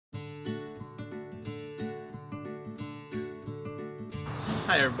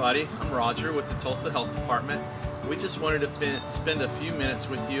Hi everybody, I'm Roger with the Tulsa Health Department. We just wanted to spend a few minutes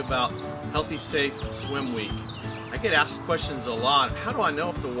with you about Healthy Safe Swim Week. I get asked questions a lot. How do I know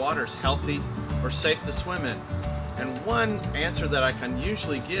if the water is healthy or safe to swim in? And one answer that I can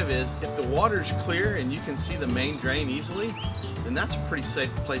usually give is if the water is clear and you can see the main drain easily, then that's a pretty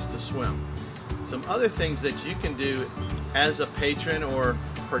safe place to swim. Some other things that you can do as a patron or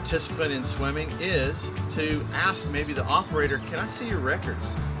participant in swimming is to ask maybe the operator, can I see your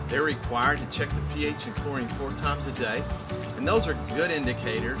records? They're required to check the pH and chlorine 4 times a day, and those are good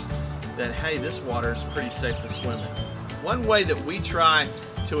indicators that, hey, this water is pretty safe to swim in. One way that we try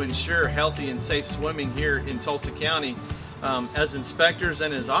to ensure healthy and safe swimming here in Tulsa County as inspectors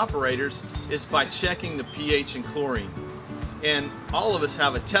and as operators is by checking the pH and chlorine. And all of us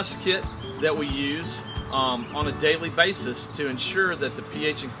have a test kit that we use on a daily basis to ensure that the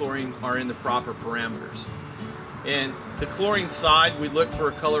pH and chlorine are in the proper parameters. And the chlorine side, we look for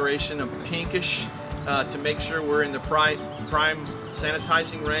a coloration of pinkish to make sure we're in the prime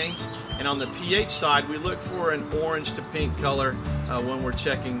sanitizing range. And on the pH side, we look for an orange to pink color when we're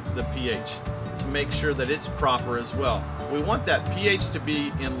checking the pH to make sure that it's proper as well. We want that pH to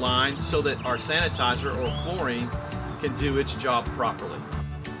be in line so that our sanitizer or chlorine can do its job properly.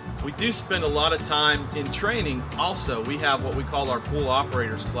 We do spend a lot of time in training also. We have what we call our pool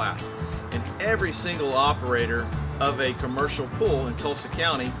operators class. And every single operator of a commercial pool in Tulsa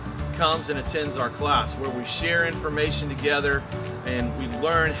County comes and attends our class where we share information together and we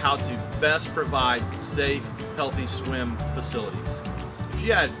learn how to best provide safe, healthy swim facilities. If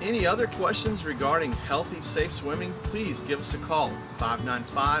you had any other questions regarding healthy, safe swimming, please give us a call,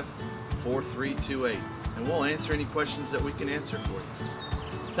 595-4328, and we'll answer any questions that we can answer for you.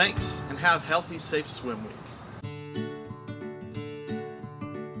 Thanks, and have healthy, safe swim week.